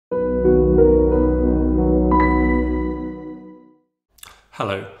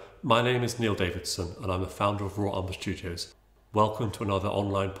Hello, my name is Neil Davidson and I'm the founder of Umber Studios. Welcome to another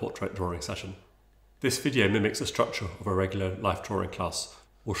online portrait drawing session. This video mimics the structure of a regular life drawing class.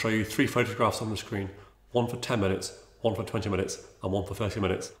 We'll show you 3 photographs on the screen, one for 10 minutes, one for 20 minutes and one for 30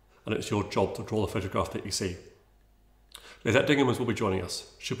 minutes, and it's your job to draw the photograph that you see. Lizet will be joining us.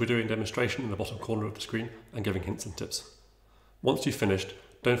 She'll be doing a demonstration in the bottom corner of the screen and giving hints and tips. Once you've finished,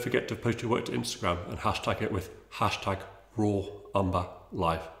 don't forget to post your work to Instagram and hashtag it with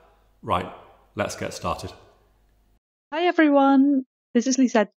 #RawUmberLive. Right, let's get started. Hi everyone, this is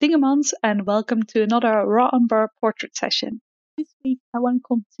Lizet and welcome to another Raw Umber portrait session. This week I want to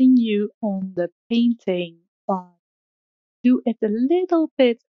continue on the painting, but do it a little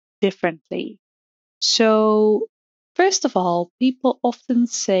bit differently. So first of all, people often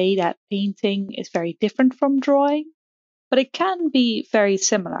say that painting is very different from drawing, but it can be very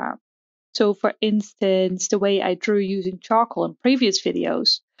similar. So for instance, the way I drew using charcoal in previous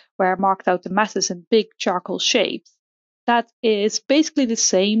videos, where I marked out the masses in big charcoal shapes, that is basically the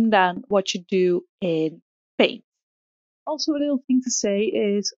same than what you do in paint. Also, a little thing to say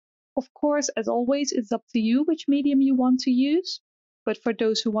is, of course, as always, it's up to you which medium you want to use. But for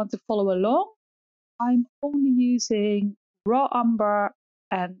those who want to follow along, I'm only using raw umber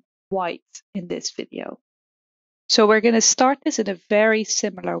and white in this video. So we're going to start this in a very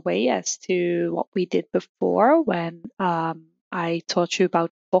similar way as to what we did before when I taught you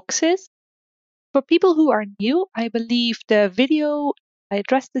about boxes. For people who are new, I believe the video I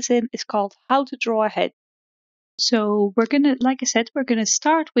addressed this in is called How to Draw a Head. So we're going to, like I said, we're going to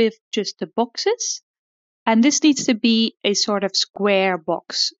start with just the boxes. And this needs to be a sort of square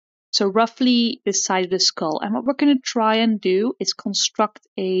box. So roughly the size of the skull. And what we're going to try and do is construct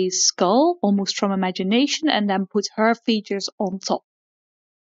a skull almost from imagination and then put her features on top.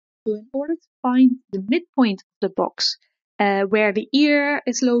 So in order to find the midpoint of the box, where the ear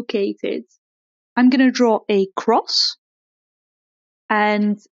is located, I'm going to draw a cross.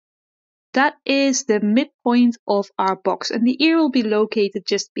 And that is the midpoint of our box. And the ear will be located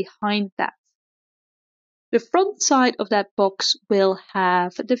just behind that. The front side of that box will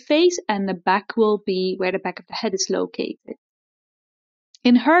have the face and the back will be where the back of the head is located.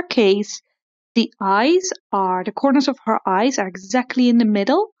 In her case, the corners of her eyes are exactly in the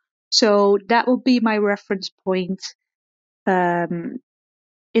middle. So that will be my reference point in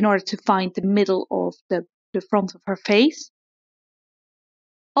order to find the middle of the front of her face.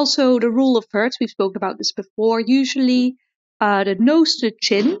 Also, the rule of thirds, we've spoken about this before. Usually the nose to the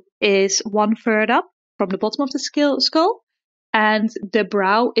chin is 1/3 up from the bottom of the skull, and the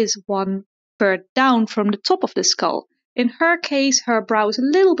brow is 1/3 down from the top of the skull. In her case, her brow is a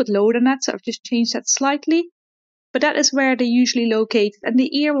little bit lower than that, so I've just changed that slightly. But that is where they're usually located, and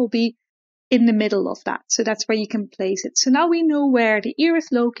the ear will be in the middle of that. So that's where you can place it. So now we know where the ear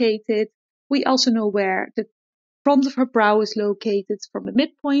is located. We also know where the front of her brow is located from the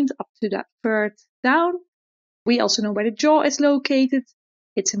midpoint up to that third down. We also know where the jaw is located.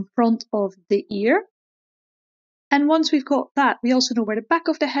 It's in front of the ear. And once we've got that, we also know where the back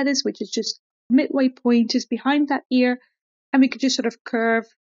of the head is, which is just midway point, just behind that ear. And we could just sort of curve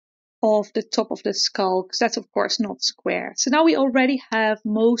off the top of the skull, because that's of course not square. So now we already have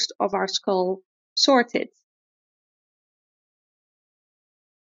most of our skull sorted.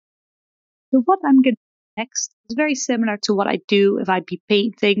 So what I'm going to do next is very similar to what I do if I'd be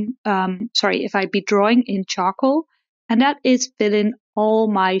if I'd be drawing in charcoal, and that is fill in all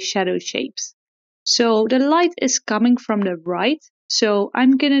my shadow shapes. So the light is coming from the right, so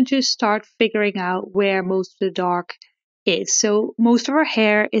I'm gonna just start figuring out where most of the dark is. So most of her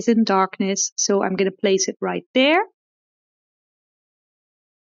hair is in darkness, so I'm gonna place it right there.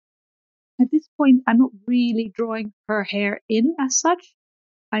 At this point, I'm not really drawing her hair in as such.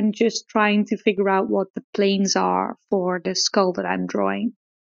 I'm just trying to figure out what the planes are for the skull that I'm drawing.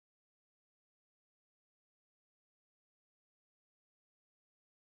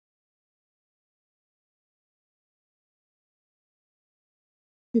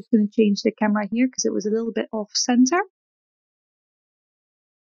 Just going to change the camera here because it was a little bit off center.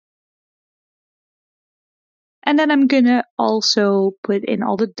 And then I'm going to also put in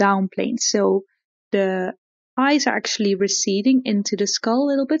all the down planes. So the eyes are actually receding into the skull a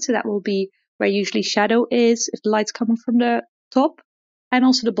little bit. So that will be where usually shadow is if the light's coming from the top. And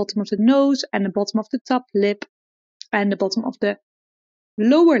also the bottom of the nose and the bottom of the top lip and the bottom of the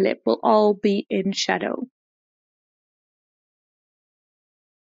lower lip will all be in shadow.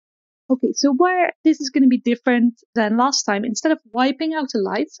 Okay, so where this is going to be different than last time, instead of wiping out the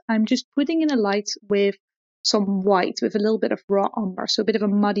lights, I'm just putting in a light with some white, with a little bit of raw umber, so a bit of a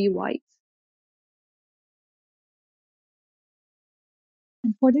muddy white.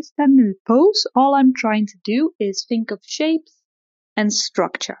 And for this 10-minute pose, all I'm trying to do is think of shapes and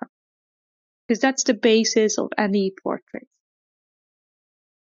structure, because that's the basis of any portrait.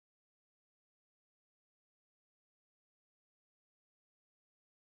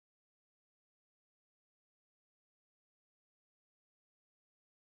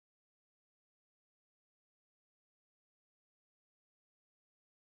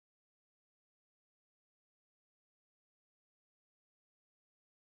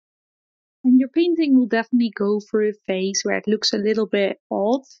 And your painting will definitely go through a phase where it looks a little bit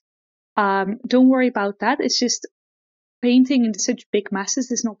odd. Don't worry about that. It's just painting in such big masses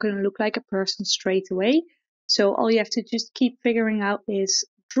is not going to look like a person straight away. So all you have to just keep figuring out is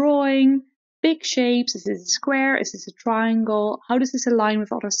drawing big shapes. Is this a square? Is this a triangle? How does this align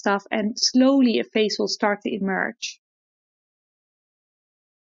with other stuff? And slowly a face will start to emerge.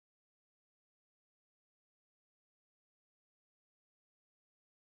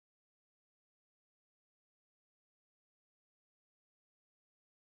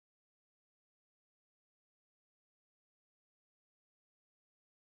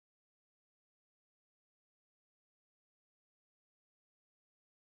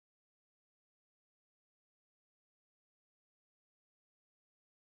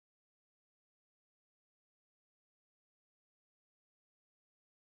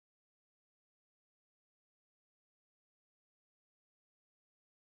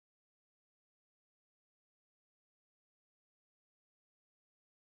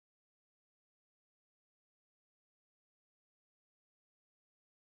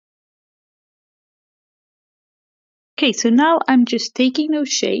 Okay, so now I'm just taking those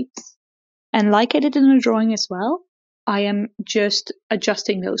shapes, and like I did in the drawing as well, I am just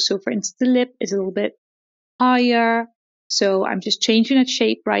adjusting those. So for instance, the lip is a little bit higher, so I'm just changing that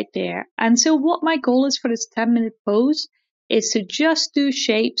shape right there. And so what my goal is for this 10-minute pose is to just do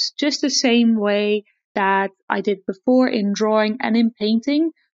shapes just the same way that I did before in drawing and in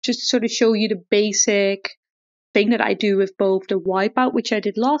painting, just to sort of show you the basic thing that I do with both the wipeout, which I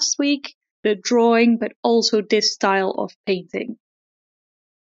did last week, the drawing, but also this style of painting.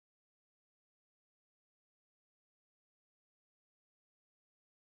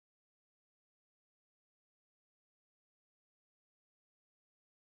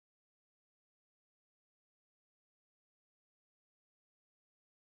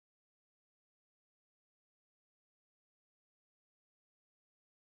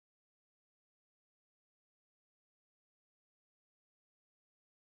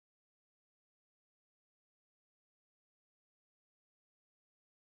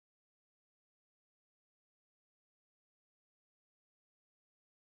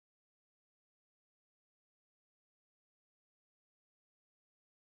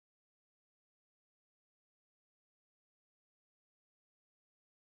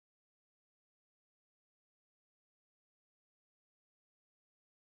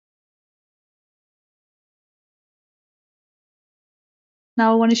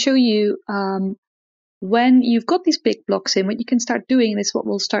 Now I want to show you when you've got these big blocks in, what you can start doing, and this is what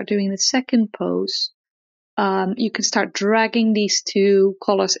we'll start doing in the second pose. You can start dragging these two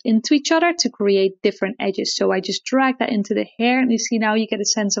colors into each other to create different edges. So I just drag that into the hair, and you see now you get a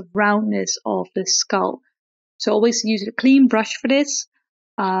sense of roundness of the skull. So always use a clean brush for this.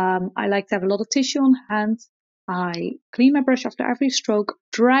 I like to have a lot of tissue on hand. I clean my brush after every stroke,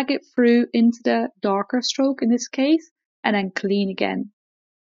 drag it through into the darker stroke in this case, and then clean again.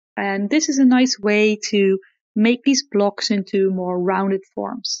 And this is a nice way to make these blocks into more rounded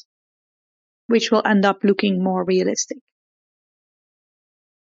forms, which will end up looking more realistic.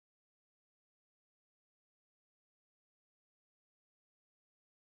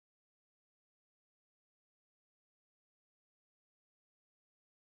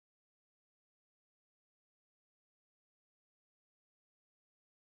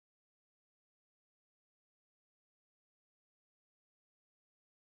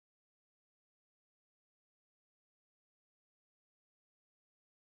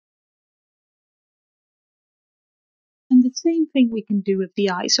 And the same thing we can do with the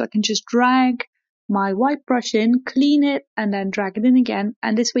eye. So I can just drag my white brush in, clean it, and then drag it in again.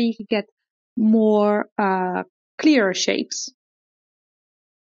 And this way you can get more clearer shapes.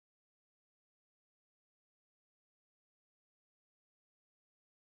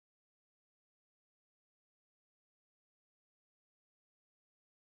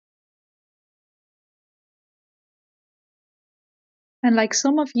 And like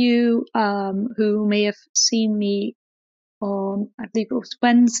some of you who may have seen me on, I believe it was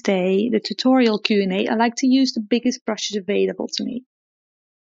Wednesday, the tutorial Q&A, I like to use the biggest brushes available to me.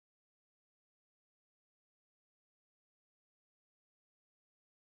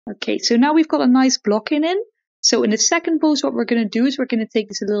 Okay, so now we've got a nice blocking in. So in the second pose, what we're going to do is we're going to take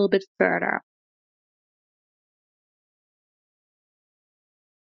this a little bit further.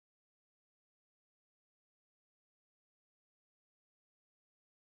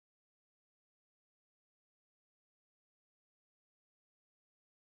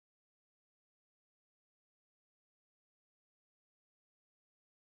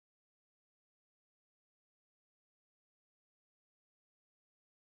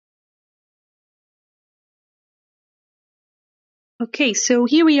 Okay, so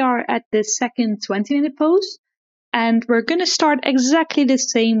here we are at the second 20-minute pose, and we're going to start exactly the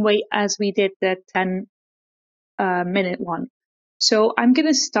same way as we did the 10-minute one. So I'm going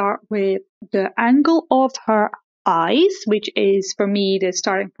to start with the angle of her eyes, which is for me the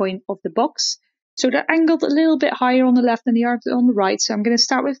starting point of the box. So they're angled a little bit higher on the left and the arms on the right. So I'm going to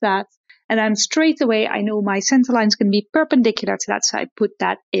start with that. And then straight away, I know my center line is going to be perpendicular to that, so I put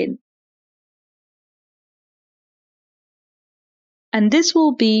that in. And this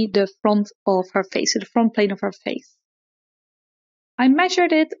will be the front of her face, so the front plane of her face. I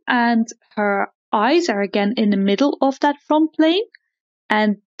measured it, and her eyes are again in the middle of that front plane.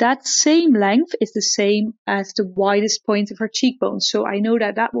 And that same length is the same as the widest point of her cheekbone. So I know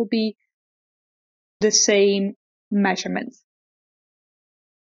that that will be the same measurement.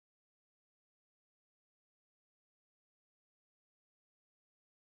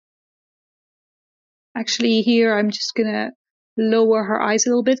 Actually, here I'm just going to lower her eyes a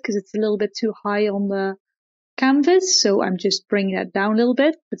little bit because it's a little bit too high on the canvas. So I'm just bringing that down a little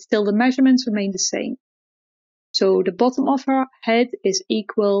bit, but still the measurements remain the same. So the bottom of her head is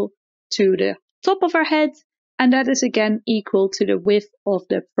equal to the top of her head, and that is again equal to the width of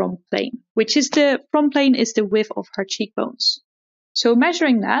the front plane, which is the front plane is the width of her cheekbones. So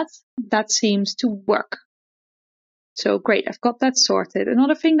measuring that seems to work. So great, I've got that sorted.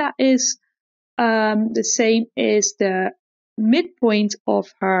 Another thing that is the same is the midpoint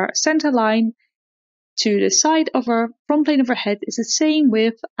of her center line to the side of her front plane of her head is the same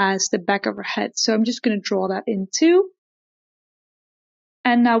width as the back of her head. So I'm just going to draw that in too.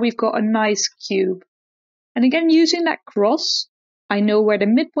 And now we've got a nice cube. And again, using that cross, I know where the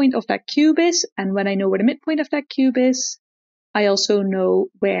midpoint of that cube is. And when I know where the midpoint of that cube is, I also know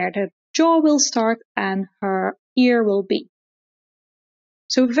where the jaw will start and her ear will be.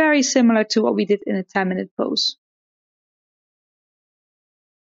 So very similar to what we did in a 10-minute pose.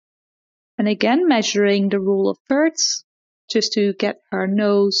 And again, measuring the rule of thirds, just to get her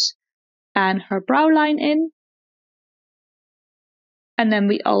nose and her brow line in. And then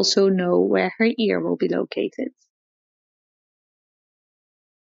we also know where her ear will be located.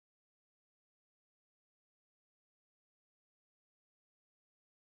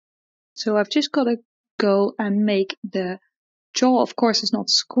 So I've just got to go and make the jaw, of course, is not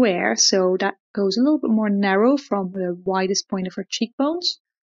square, so that goes a little bit more narrow from the widest point of her cheekbones.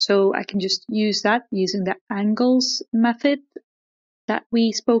 So I can just use that using the angles method that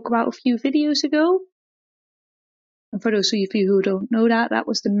we spoke about a few videos ago. And for those of you who don't know that, that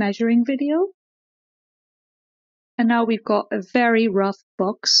was the measuring video. And now we've got a very rough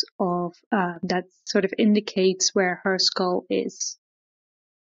box of that sort of indicates where her skull is.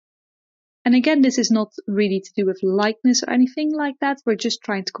 And again, this is not really to do with likeness or anything like that. We're just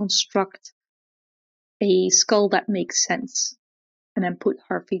trying to construct a skull that makes sense and then put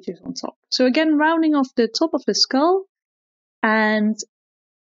her features on top. So again, rounding off the top of the skull and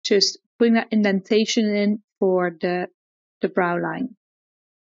just putting that indentation in for the brow line.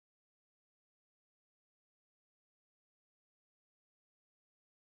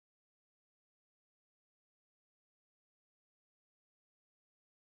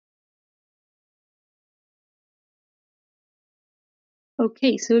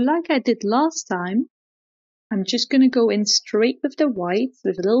 Okay, so like I did last time, I'm just going to go in straight with the white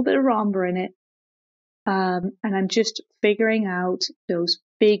with a little bit of umber in it. And I'm just figuring out that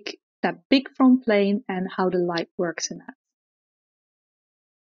big front plane and how the light works in that.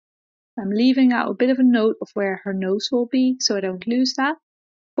 I'm leaving out a bit of a note of where her nose will be so I don't lose that.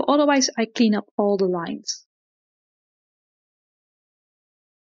 But otherwise I clean up all the lines.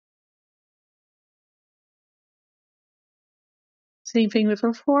 Same thing with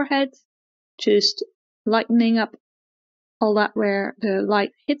her forehead, just lightening up all that where the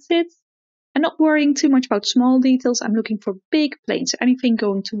light hits it. And not worrying too much about small details. I'm looking for big planes. Anything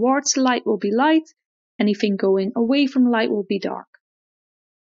going towards the light will be light. Anything going away from the light will be dark.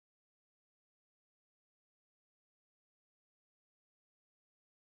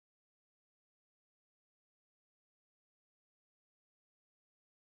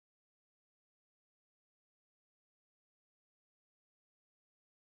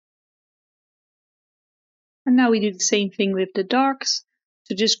 And now we do the same thing with the darks,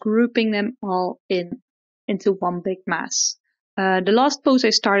 so just grouping them all into one big mass. The last pose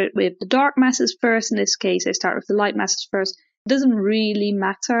I started with the dark masses first. In this case, I start with the light masses first. It doesn't really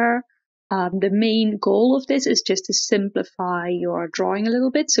matter. The main goal of this is just to simplify your drawing a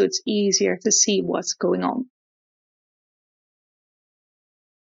little bit, so it's easier to see what's going on.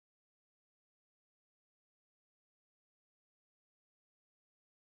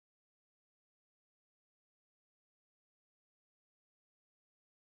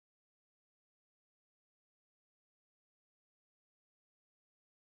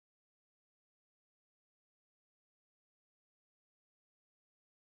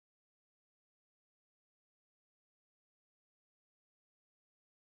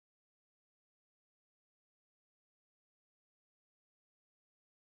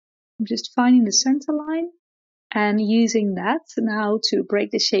 I'm just finding the center line and using that now to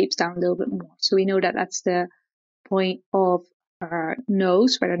break the shapes down a little bit more. So we know that that's the point of our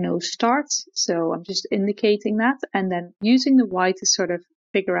nose, where the nose starts. So I'm just indicating that and then using the white to sort of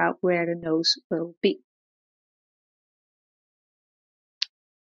figure out where the nose will be.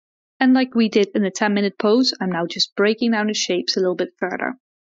 And like we did in the 10-minute pose, I'm now just breaking down the shapes a little bit further.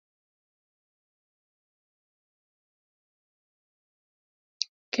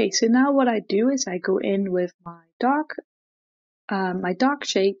 Okay, so now what I do is I go in with my dark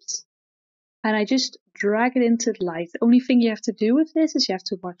shapes, and I just drag it into the light. The only thing you have to do with this is you have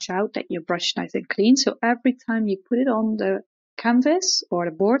to watch out that your brush is nice and clean. So every time you put it on the canvas or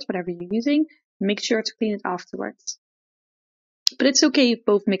the board, whatever you're using, make sure to clean it afterwards. But it's okay if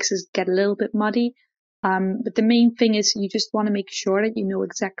both mixes get a little bit muddy. But the main thing is you just want to make sure that you know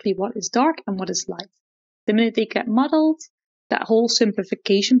exactly what is dark and what is light. The minute they get muddled, that whole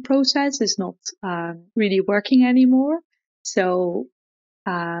simplification process is not really working anymore. So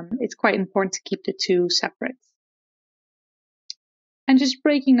it's quite important to keep the two separate. And just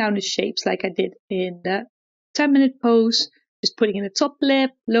breaking down the shapes like I did in the 10-minute pose, just putting in the top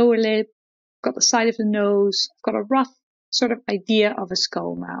lip, lower lip, got the side of the nose, got a rough sort of idea of a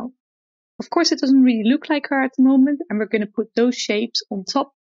skull now. Of course, it doesn't really look like her at the moment, and we're going to put those shapes on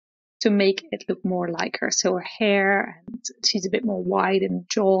top to make it look more like her. So her hair, and she's a bit more wide in the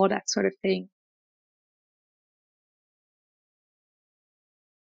jaw, that sort of thing.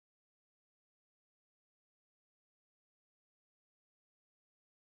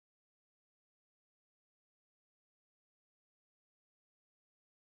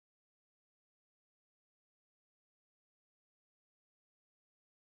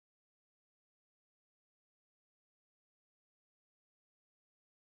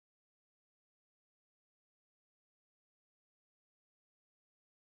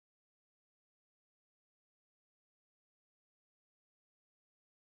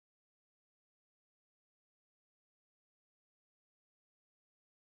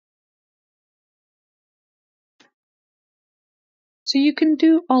 So you can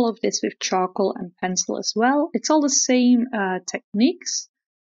do all of this with charcoal and pencil as well. It's all the same techniques.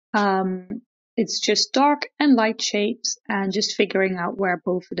 It's just dark and light shapes and just figuring out where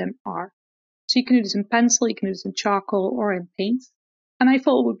both of them are. So you can do this in pencil, you can do this in charcoal or in paint. And I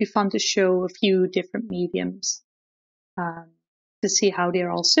thought it would be fun to show a few different mediums to see how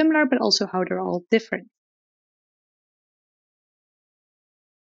they're all similar, but also how they're all different.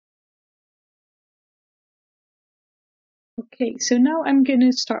 Okay, so now I'm going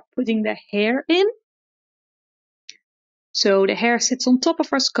to start putting the hair in. So the hair sits on top of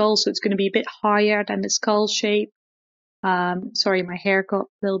our skull, so it's going to be a bit higher than the skull shape. Sorry, my hair got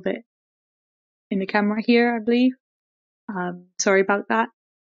a little bit in the camera here, I believe. Sorry about that.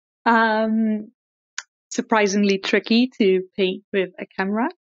 Surprisingly tricky to paint with a camera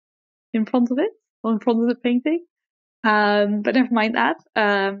in front of it, or in front of the painting. But never mind that.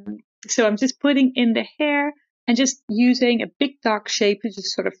 So I'm just putting in the hair and just using a big dark shape to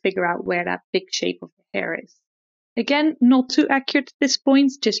just sort of figure out where that big shape of the hair is. Again, not too accurate at this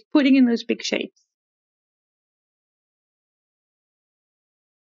point, just putting in those big shapes.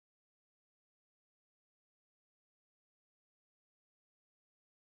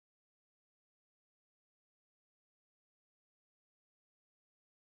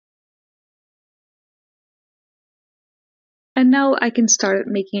 And now I can start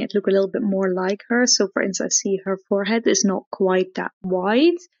making it look a little bit more like her. So for instance, I see her forehead is not quite that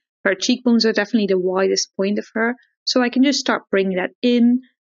wide. Her cheekbones are definitely the widest point of her. So I can just start bringing that in.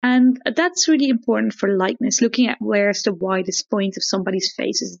 And that's really important for likeness, looking at where's the widest point of somebody's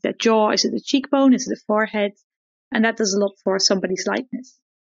face. Is it the jaw? Is it the cheekbone? Is it the forehead? And that does a lot for somebody's likeness.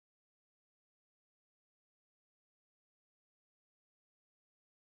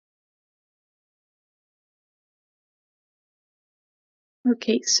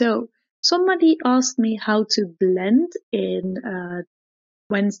 Okay, so somebody asked me how to blend in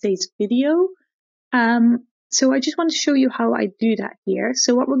Wednesday's video. So I just want to show you how I do that here.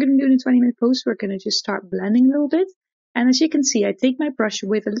 So what we're going to do in a 20-minute post, we're going to just start blending a little bit. And as you can see, I take my brush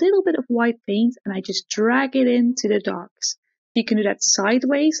with a little bit of white paint and I just drag it into the darks. You can do that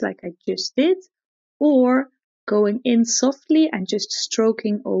sideways like I just did, or going in softly and just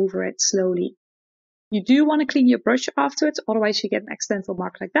stroking over it slowly. You do want to clean your brush afterwards, otherwise you get an accidental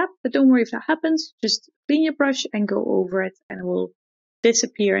mark like that. But don't worry if that happens, just clean your brush and go over it and it will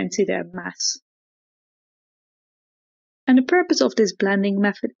disappear into the mass. And the purpose of this blending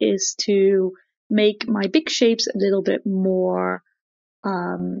method is to make my big shapes a little bit more,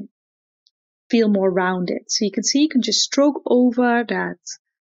 feel more rounded. So you can see you can just stroke over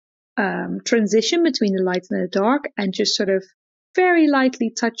that transition between the light and the dark and just sort of very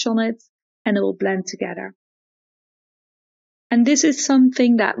lightly touch on it and it will blend together. And this is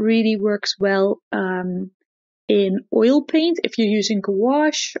something that really works well in oil paint. If you're using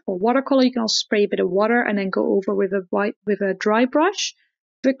gouache or watercolor, you can also spray a bit of water and then go over with a dry brush.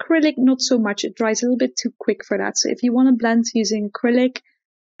 The acrylic, not so much. It dries a little bit too quick for that. So if you want to blend using acrylic,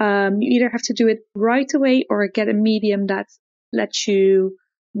 you either have to do it right away or get a medium that lets you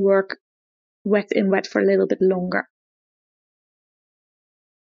work wet in wet for a little bit longer.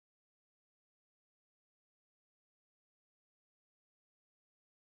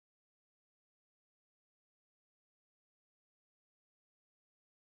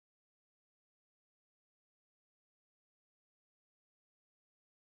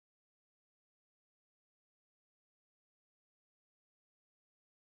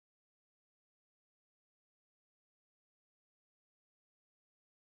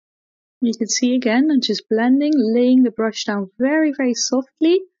 You can see again, I'm just blending, laying the brush down very, very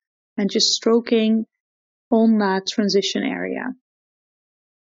softly and just stroking on that transition area.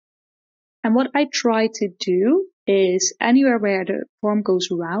 And what I try to do is anywhere where the form goes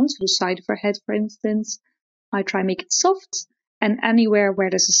round, so the side of her head, for instance, I try to make it soft. And anywhere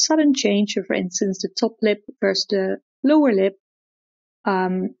where there's a sudden change, so for instance, the top lip versus the lower lip,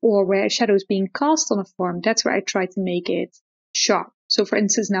 or where a shadow is being cast on a form, that's where I try to make it sharp. So for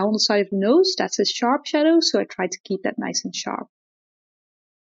instance, now on the side of the nose, that's a sharp shadow, so I try to keep that nice and sharp.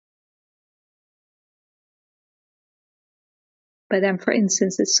 But then, for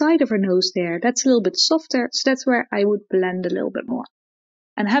instance, the side of her nose there, that's a little bit softer, so that's where I would blend a little bit more.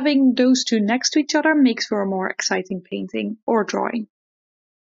 And having those two next to each other makes for a more exciting painting or drawing.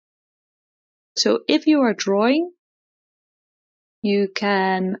 So if you are drawing, you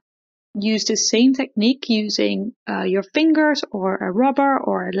can use the same technique using your fingers or a rubber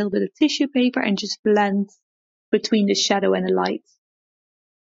or a little bit of tissue paper and just blend between the shadow and the light.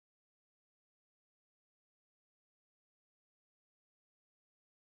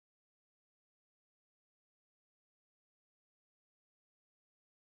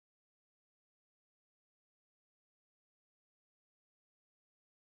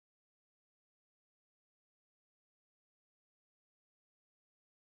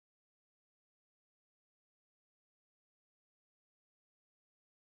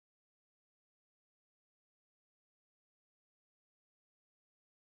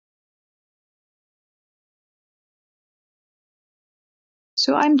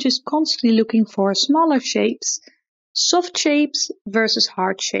 So I'm just constantly looking for smaller shapes, soft shapes versus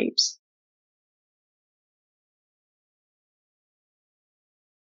hard shapes.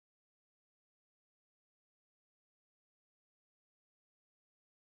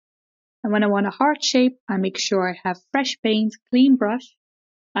 And when I want a hard shape, I make sure I have fresh paint, clean brush.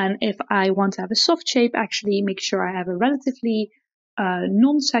 And if I want to have a soft shape, actually make sure I have a relatively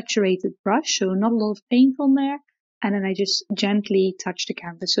non-saturated brush, so not a lot of paint on there. And then I just gently touch the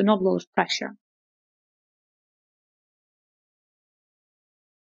canvas, so not a lot of pressure.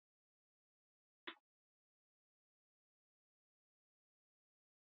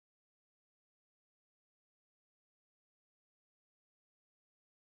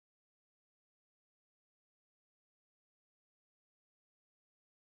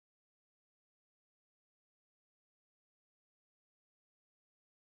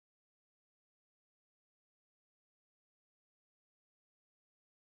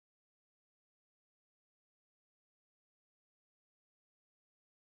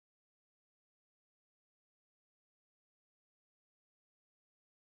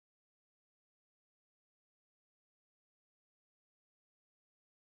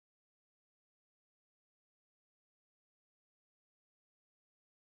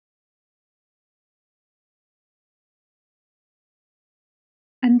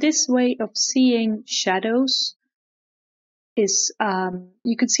 And this way of seeing shadows is,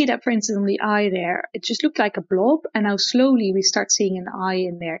 you can see that, for instance, on the eye there, it just looked like a blob, and now slowly we start seeing an eye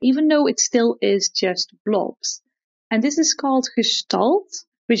in there, even though it still is just blobs. And this is called Gestalt,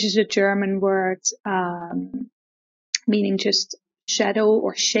 which is a German word meaning just shadow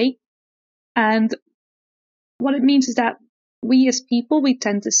or shape. And what it means is that we as people, we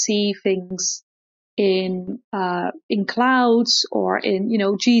tend to see things in clouds, or in,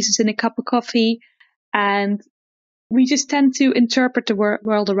 Jesus in a cup of coffee, and we just tend to interpret the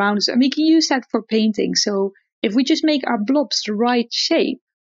world around us, and we can use that for painting. So if we just make our blobs the right shape,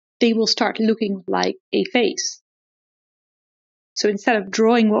 they will start looking like a face. So instead of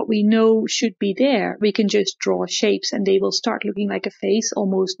drawing what we know should be there, we can just draw shapes and they will start looking like a face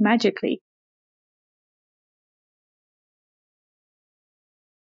almost magically.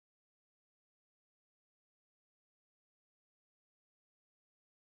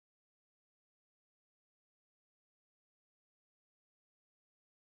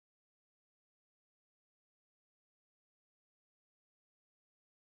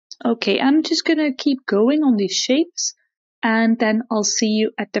 Okay, I'm just gonna keep going on these shapes, and then I'll see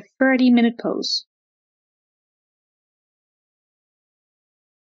you at the 30-minute pose.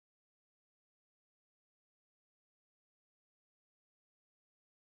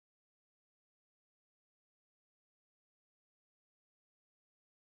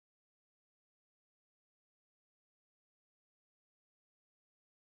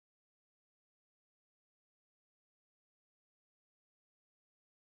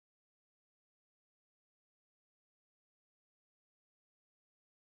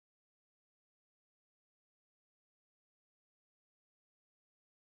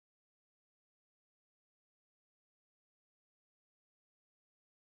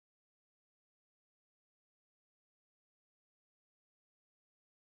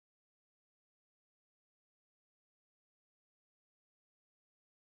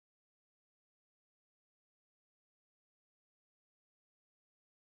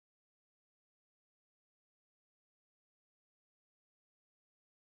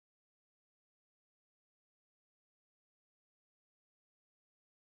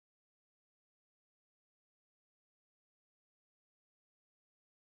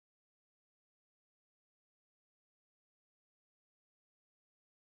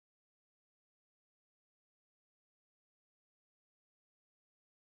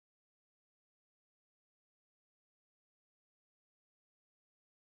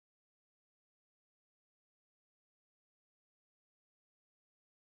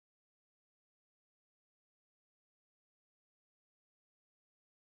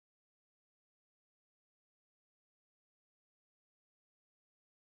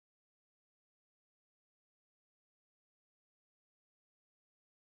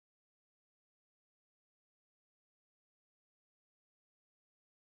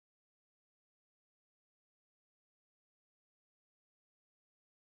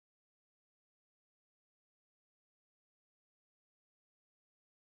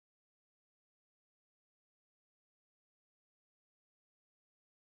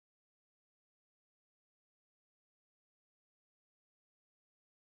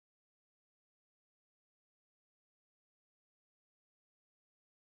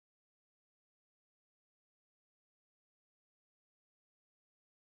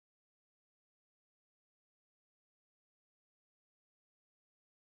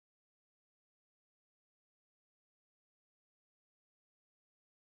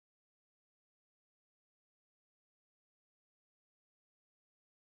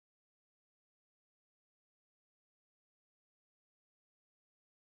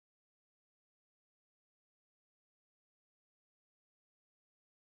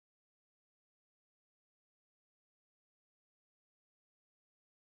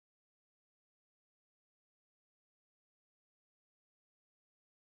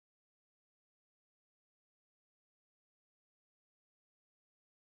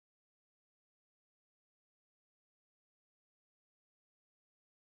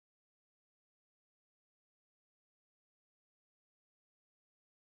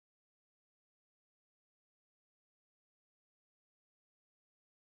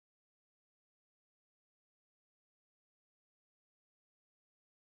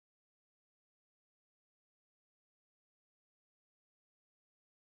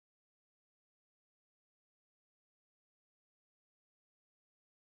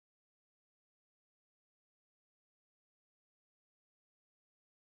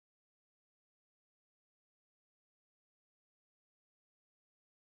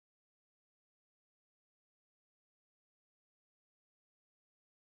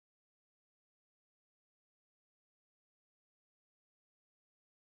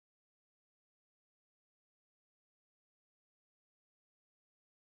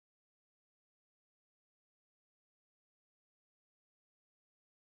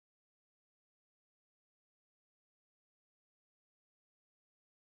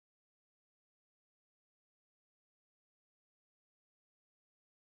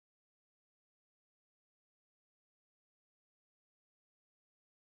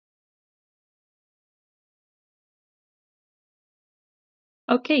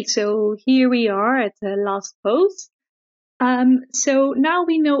 Okay, so here we are at the last pose. So now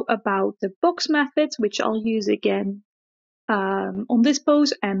we know about the box method, which I'll use again on this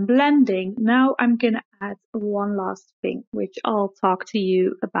pose, and blending. Now I'm going to add one last thing, which I'll talk to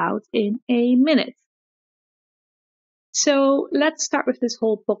you about in a minute. So let's start with this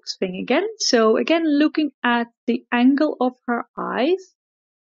whole box thing again. So again, looking at the angle of her eyes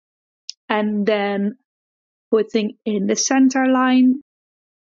and then putting in the center line.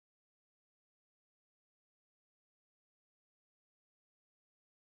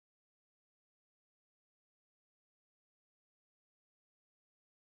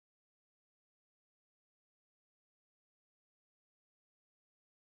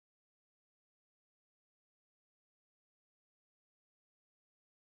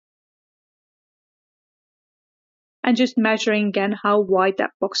 And just measuring again how wide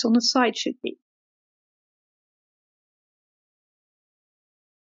that box on the side should be.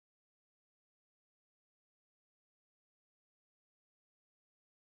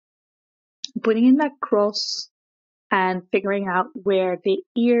 Putting in that cross and figuring out where the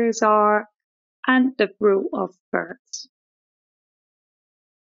ears are and the row of birds.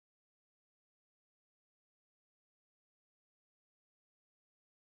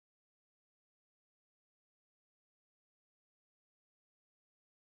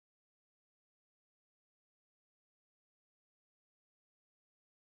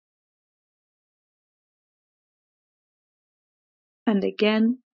 And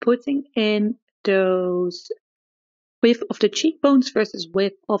again, putting in those width of the cheekbones versus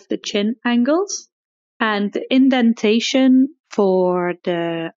width of the chin angles and the indentation for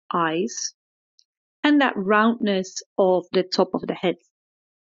the eyes and that roundness of the top of the head.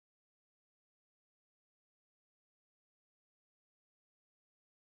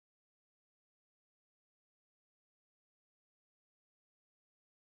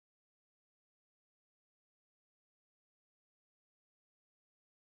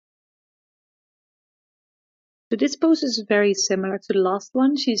 So this pose is very similar to the last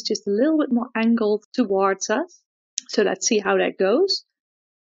one. She's just a little bit more angled towards us. So let's see how that goes.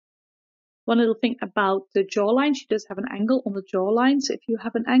 One little thing about the jawline, she does have an angle on the jawline. So if you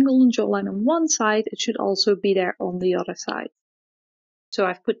have an angle on the jawline on one side, it should also be there on the other side. So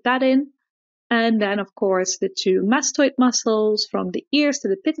I've put that in. And then, of course, the two mastoid muscles from the ears to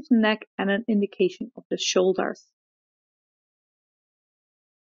the pit of the neck and an indication of the shoulders.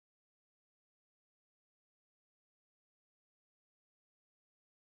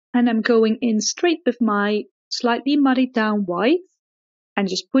 And I'm going in straight with my slightly muddied down white and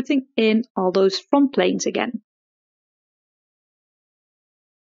just putting in all those front planes again.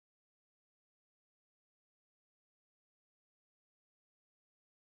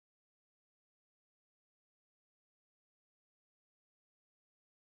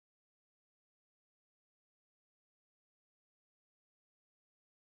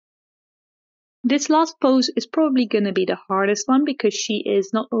 This last pose is probably going to be the hardest one because she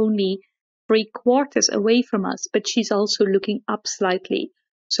is not only 3/4 away from us, but she's also looking up slightly.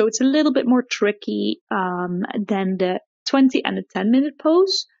 So it's a little bit more tricky than the 20 and the 10-minute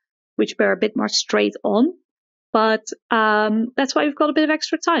pose, which were a bit more straight on. But that's why we've got a bit of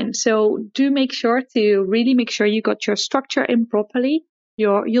extra time. So do make sure to really make sure you got your structure in properly.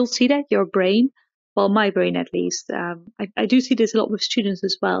 You'll see that your brain, well, my brain at least, I do see this a lot with students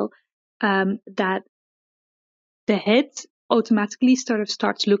as well, that the head automatically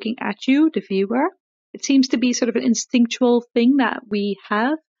starts looking at you, the viewer. It seems to be sort of an instinctual thing that we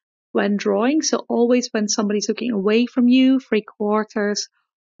have when drawing. So always when somebody's looking away from you, 3/4,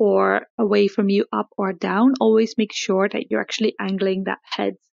 or away from you, up or down, always make sure that you're actually angling that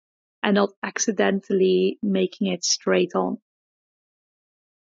head and not accidentally making it straight on.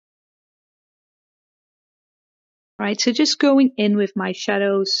 Right, so just going in with my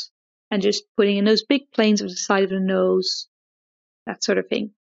shadows and just putting in those big planes of the side of the nose, that sort of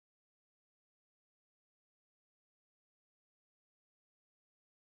thing.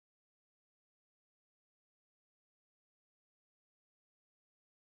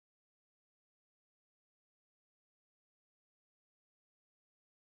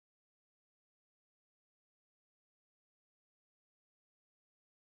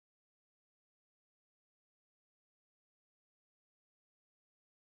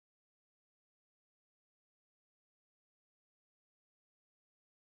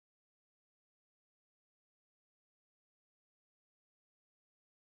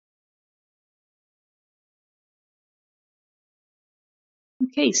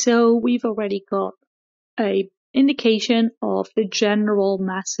 Okay, so we've already got a indication of the general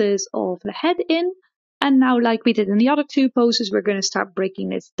masses of the head in. And now, like we did in the other two poses, we're going to start breaking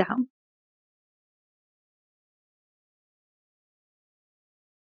this down.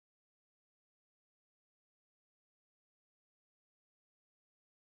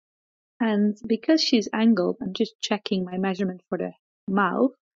 And because she's angled, I'm just checking my measurement for the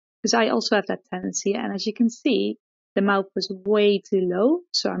mouth, because I also have that tendency. And as you can see, the mouth was way too low.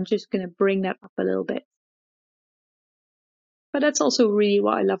 So I'm just going to bring that up a little bit. But that's also really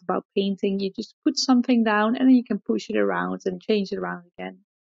what I love about painting. You just put something down and then you can push it around and change it around again.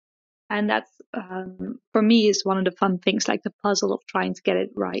 And that's, for me, is one of the fun things, like the puzzle of trying to get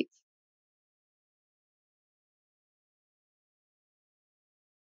it right.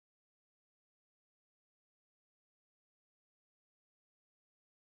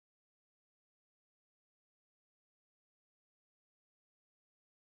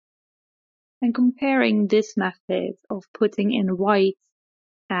 And comparing this method of putting in white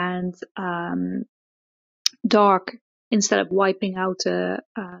and dark instead of wiping out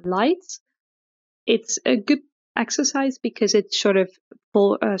lights, it's a good exercise because it sort of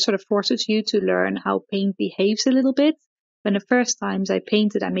forces you to learn how paint behaves a little bit. When the first times I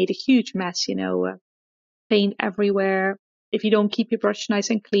painted, I made a huge mess, paint everywhere. If you don't keep your brush nice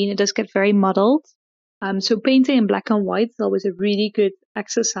and clean, it does get very muddled. So painting in black and white is always a really good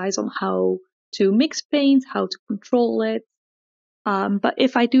exercise on how to mix paint, how to control it. But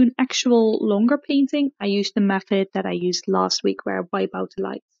if I do an actual longer painting, I use the method that I used last week where I wipe out the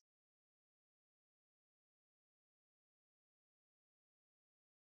lights.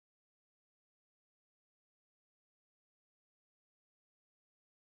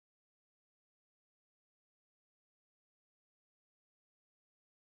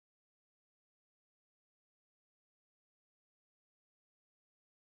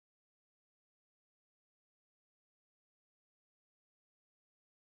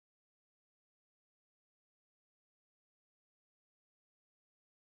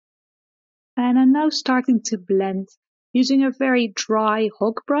 And I'm now starting to blend using a very dry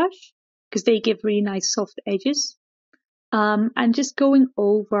hog brush because they give really nice soft edges. And just going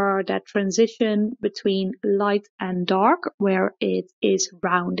over that transition between light and dark where it is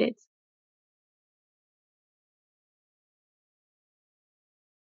rounded.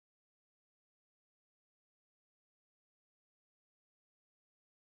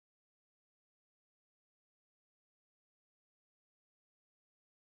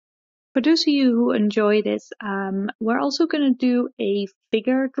 For those of you who enjoy this, we're also going to do a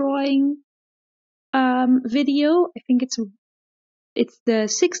figure drawing video. I think it's the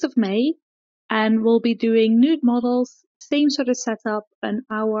 6th of May, and we'll be doing nude models, same sort of setup, an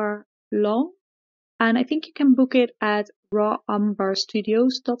hour long. And I think you can book it at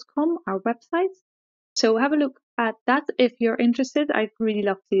rawumberstudios.com, our website. So have a look at that if you're interested. I'd really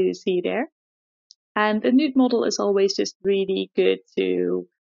love to see you there. And a nude model is always just really good to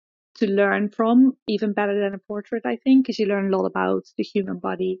learn from, even better than a portrait, I think, because you learn a lot about the human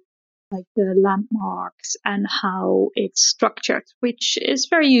body, like the landmarks and how it's structured, which is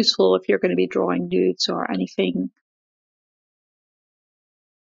very useful if you're going to be drawing nudes or anything.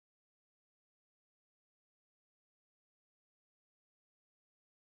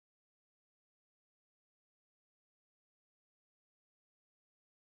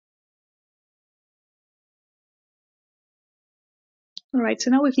 All right,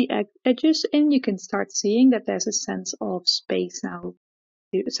 so now with the edges in, you can start seeing that there's a sense of space now,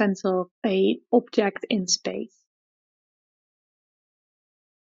 a sense of a object in space.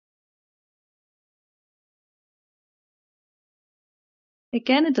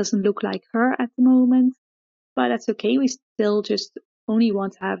 Again, it doesn't look like her at the moment, but that's okay. We still just only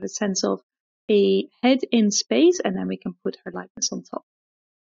want to have a sense of a head in space, and then we can put her likeness on top.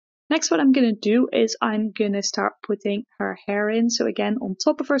 Next, what I'm going to do is I'm going to start putting her hair in. So again, on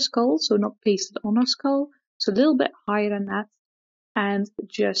top of her skull, so not pasted on her skull, so a little bit higher than that, and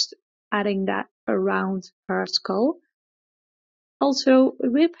just adding that around her skull. Also,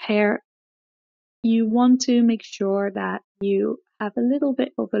 with hair, you want to make sure that you have a little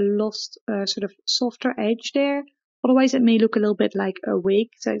bit of a lost, sort of softer edge there. Otherwise, it may look a little bit like a wig.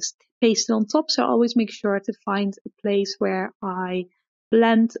 So it's pasted on top. So I always make sure to find a place where I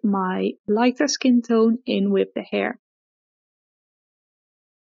blend my lighter skin tone in with the hair.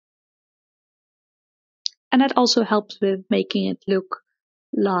 And that also helps with making it look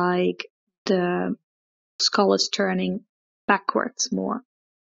like the skull is turning backwards more.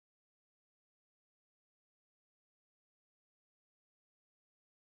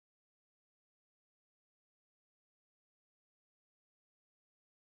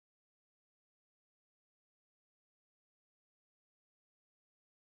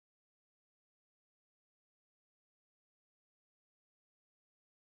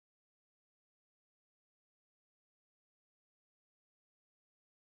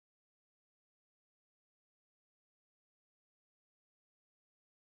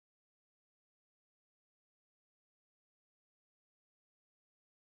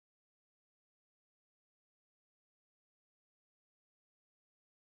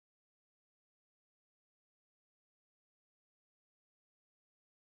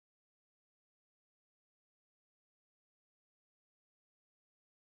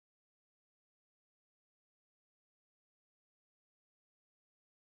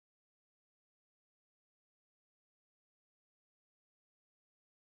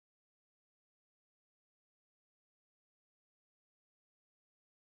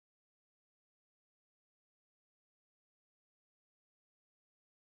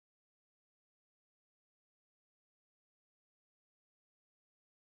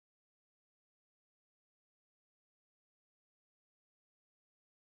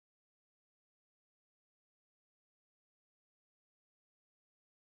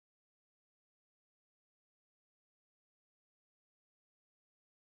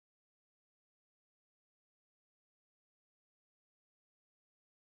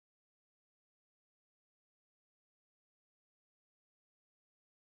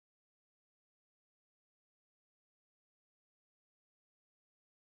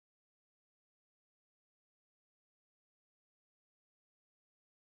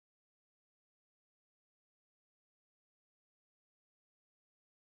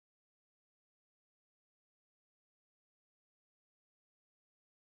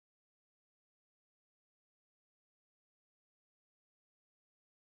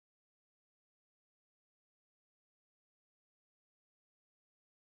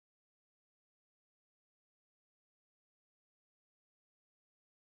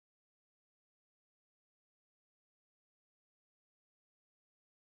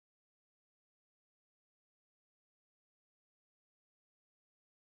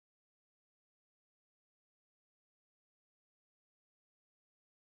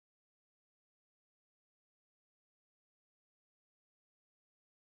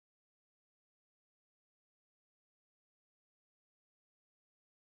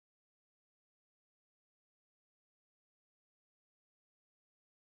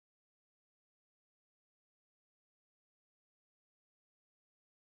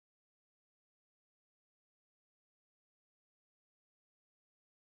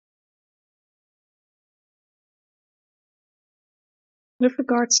 With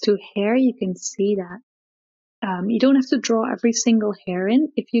regards to hair, you can see that you don't have to draw every single hair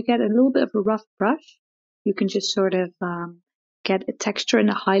in. If you get a little bit of a rough brush, you can just sort of get a texture in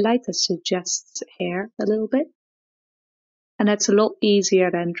the highlight that suggests hair a little bit. And that's a lot easier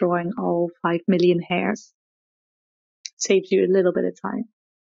than drawing all 5 million hairs. It saves you a little bit of time.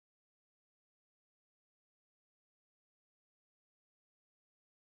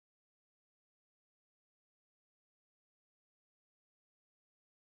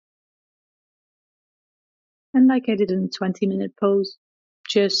 And like I did in the 20-minute pose,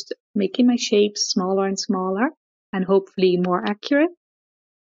 just making my shapes smaller and smaller and hopefully more accurate.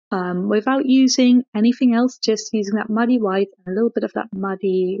 Without using anything else, just using that muddy white and a little bit of that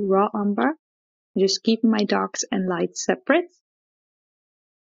muddy raw umber. Just keeping my darks and lights separate.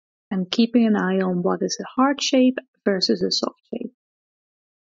 And keeping an eye on what is a hard shape versus a soft shape.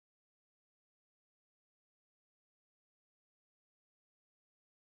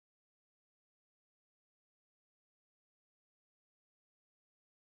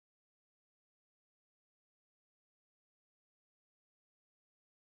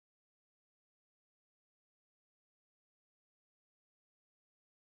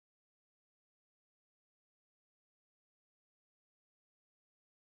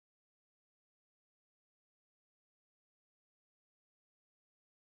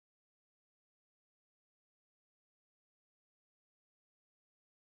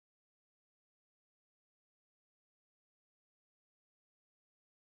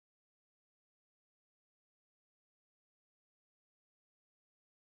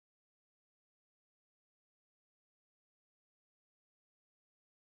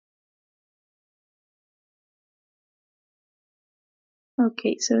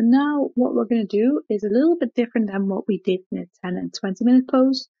 Okay, so now what we're going to do is a little bit different than what we did in the 10 and 20-minute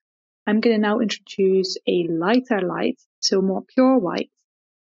pose. I'm going to now introduce a lighter light, so more pure white,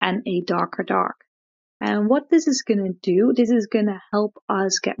 and a darker dark. And what this is going to do, this is going to help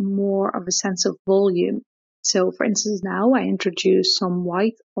us get more of a sense of volume. So for instance, now I introduce some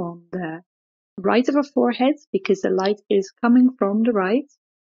white on the right of our forehead because the light is coming from the right,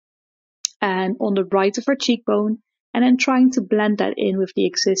 and on the right of our cheekbone, and then trying to blend that in with the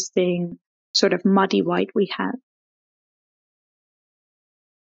existing sort of muddy white we have.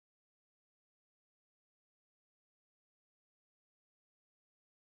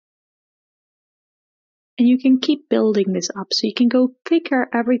 And you can keep building this up, so you can go thicker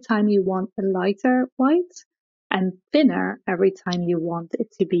every time you want a lighter white, and thinner every time you want it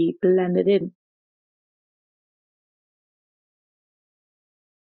to be blended in.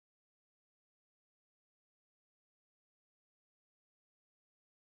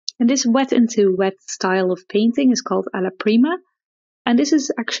 And this wet into wet style of painting is called alla prima. And this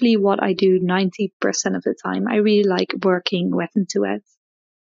is actually what I do 90% of the time. I really like working wet into wet.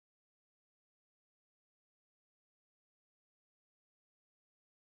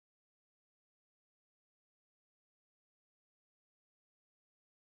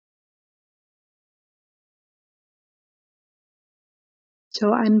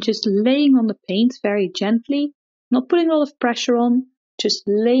 So I'm just laying on the paint very gently, not putting a lot of pressure on, just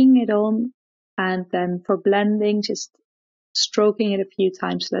laying it on. And then for blending, just stroking it a few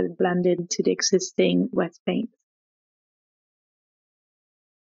times to let it blend into the existing wet paint.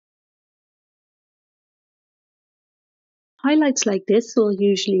 Highlights like this will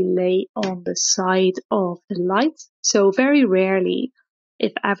usually lay on the side of the light, so very rarely,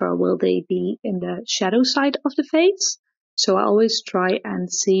 if ever, will they be in the shadow side of the face. So I always try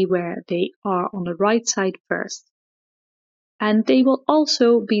and see where they are on the right side first. And they will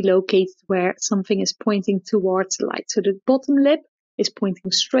also be located where something is pointing towards the light. So the bottom lip is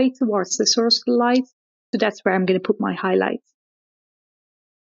pointing straight towards the source of the light. So that's where I'm going to put my highlight.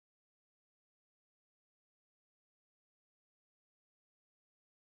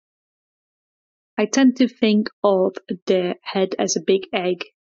 I tend to think of the head as a big egg.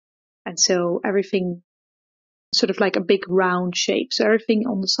 And so everything sort of like a big round shape. So everything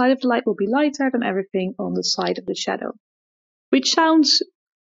on the side of the light will be lighter than everything on the side of the shadow. Which sounds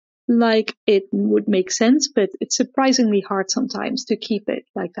like it would make sense, but it's surprisingly hard sometimes to keep it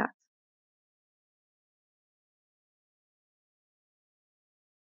like that.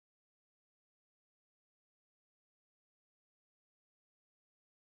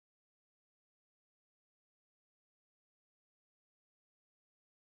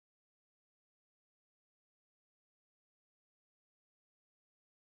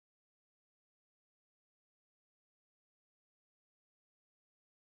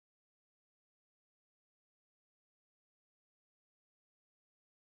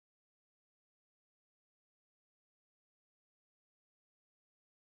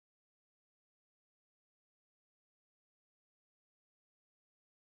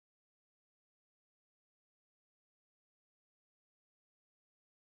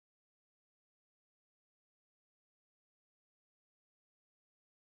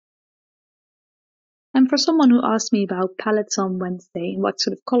 for someone who asked me about palettes on Wednesday and what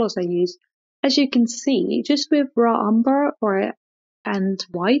sort of colors I use, as you can see, just with raw umber and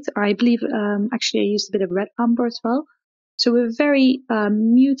white, or I believe actually I used a bit of red umber as well. So with a very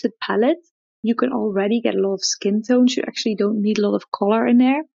muted palette, you can already get a lot of skin tones. You actually don't need a lot of color in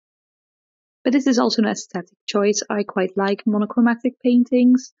there. But this is also an aesthetic choice. I quite like monochromatic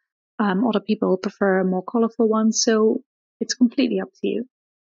paintings. Other people prefer more colorful ones, so it's completely up to you.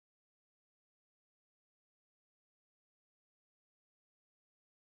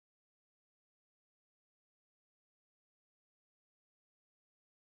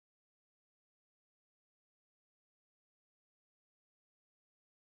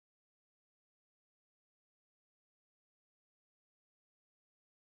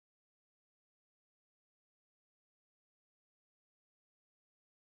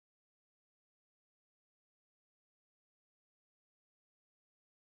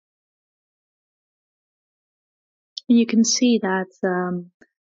 And you can see that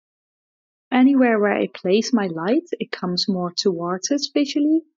anywhere where I place my light, it comes more towards us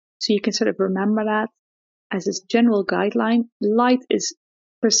visually. So you can sort of remember that as a general guideline. Light is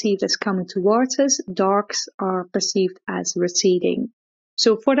perceived as coming towards us, darks are perceived as receding.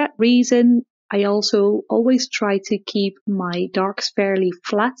 So for that reason, I also always try to keep my darks fairly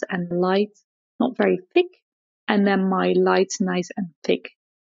flat and light, not very thick, and then my lights nice and thick.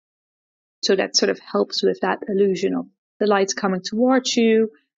 So that sort of helps with that illusion of the lights coming towards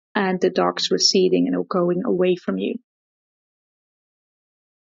you and the darks receding and going away from you.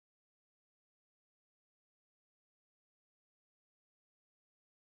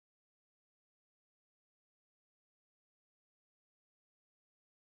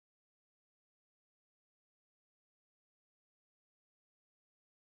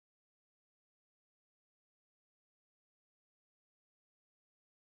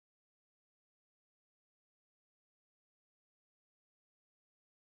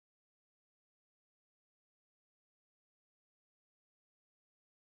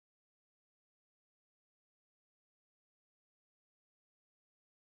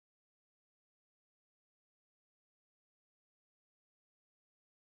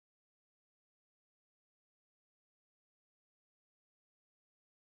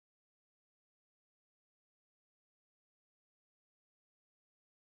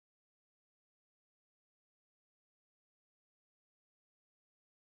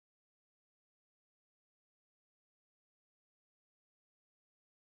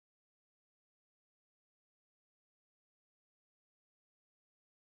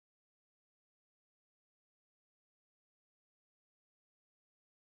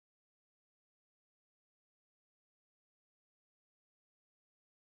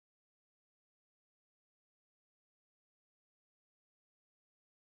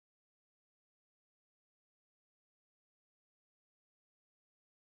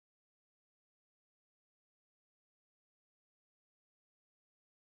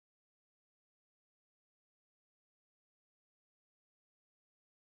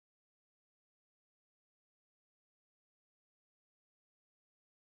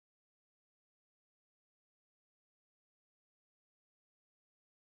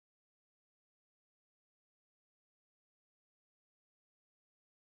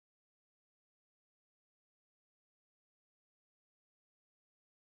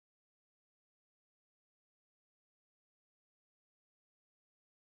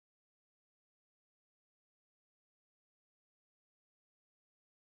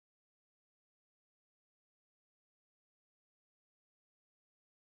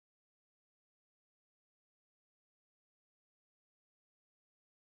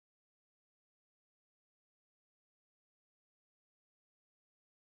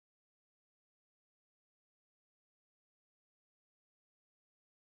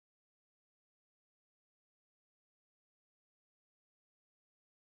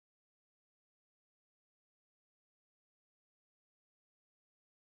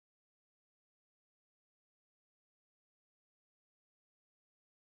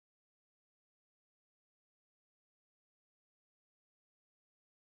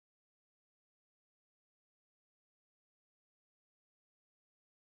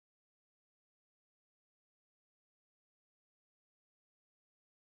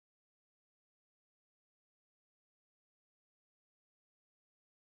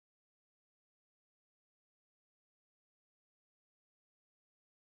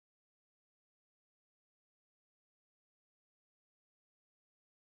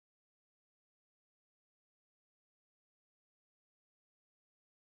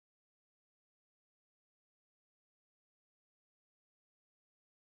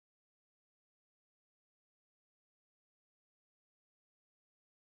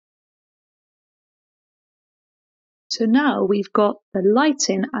 So now we've got the lights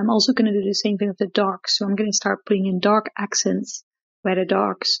in. I'm also going to do the same thing with the darks. So I'm going to start putting in dark accents where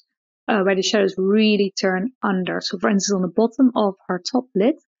the shadows really turn under. So for instance, on the bottom of her top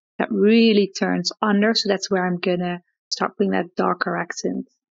lid, that really turns under. So that's where I'm going to start putting that darker accent.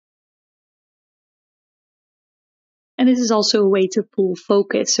 And this is also a way to pull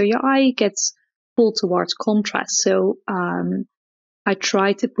focus. So your eye gets pulled towards contrast. So I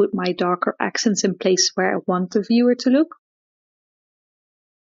try to put my darker accents in place where I want the viewer to look.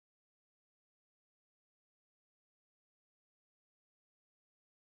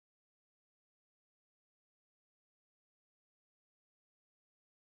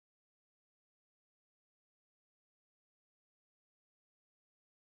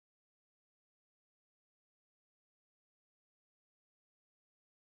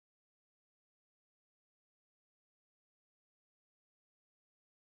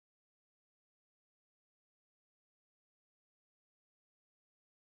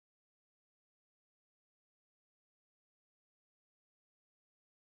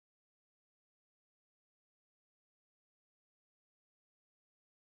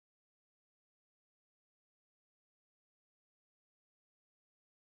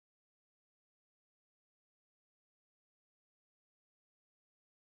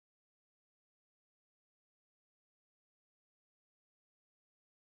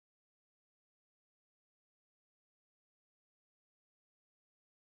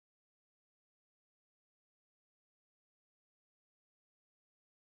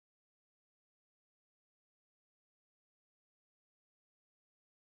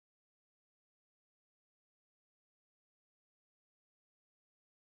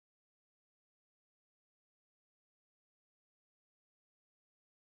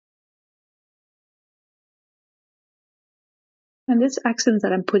 And this accent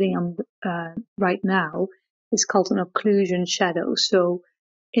that I'm putting on right now is called an occlusion shadow. So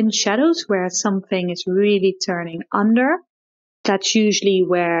in shadows where something is really turning under, that's usually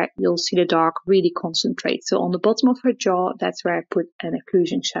where you'll see the dark really concentrate. So on the bottom of her jaw, that's where I put an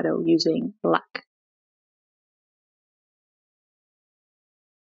occlusion shadow using black.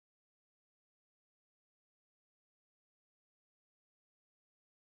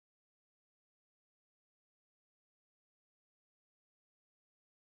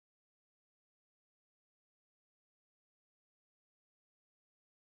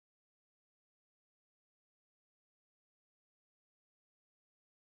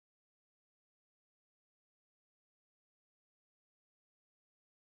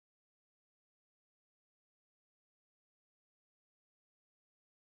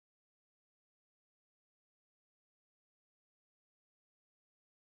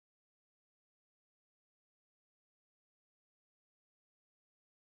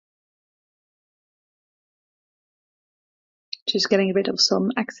 Just getting a bit of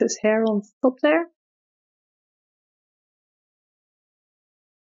some excess hair on top there.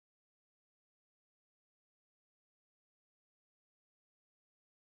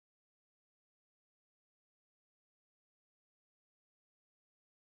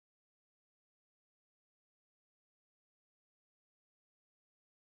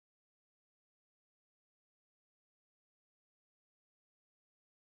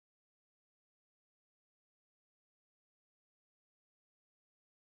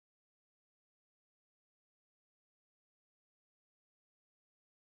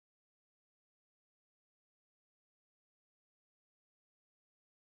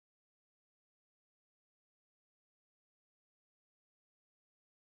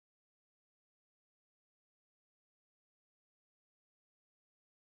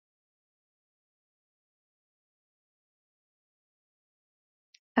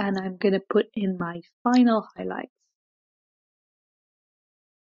 And I'm going to put in my final highlights.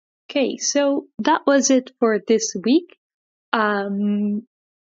 Okay, so that was it for this week.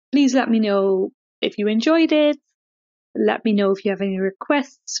 Please let me know if you enjoyed it. Let me know if you have any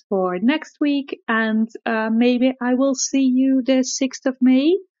requests for next week, and maybe I will see you the 6th of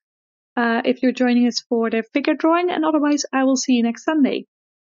May if you're joining us for the figure drawing, and otherwise I will see you next Sunday.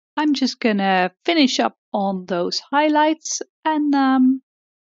 I'm just gonna finish up on those highlights, and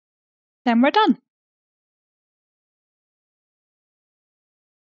then we're done.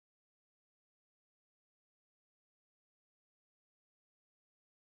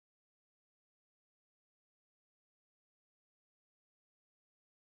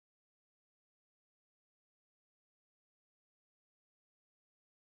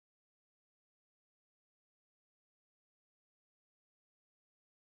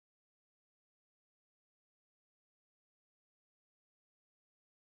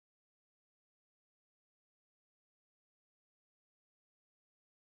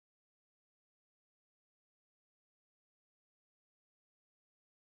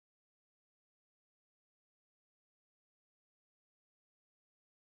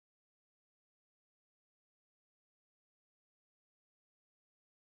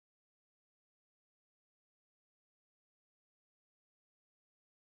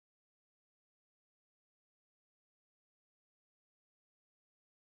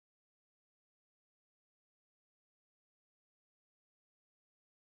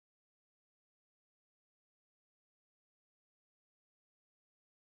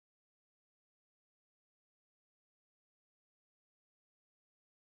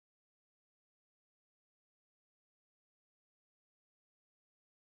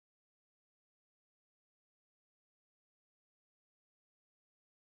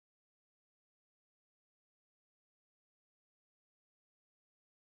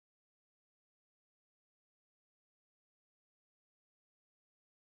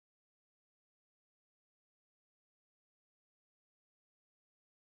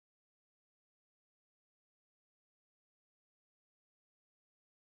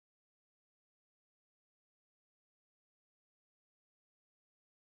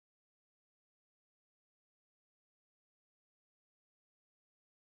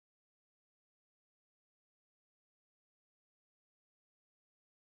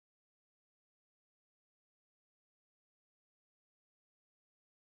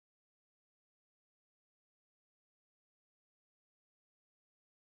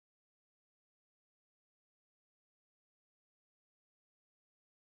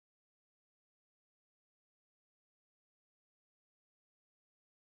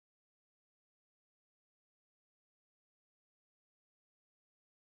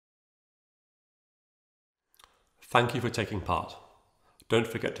 Thank you for taking part. Don't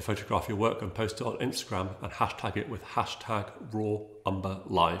forget to photograph your work and post it on Instagram and hashtag it with hashtag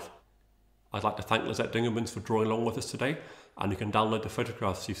 #RawUmberLive. I'd like to thank Lizet for drawing along with us today, and you can download the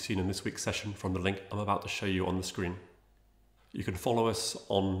photographs you've seen in this week's session from the link I'm about to show you on the screen. You can follow us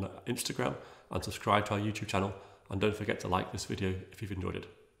on Instagram and subscribe to our YouTube channel, and don't forget to like this video if you've enjoyed it.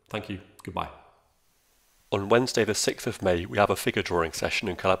 Thank you, goodbye. On Wednesday the 6th of May we have a figure drawing session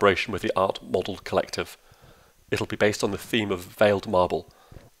in collaboration with the Art Model Collective. It'll be based on the theme of veiled marble.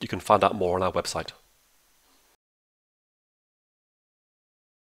 You can find out more on our website.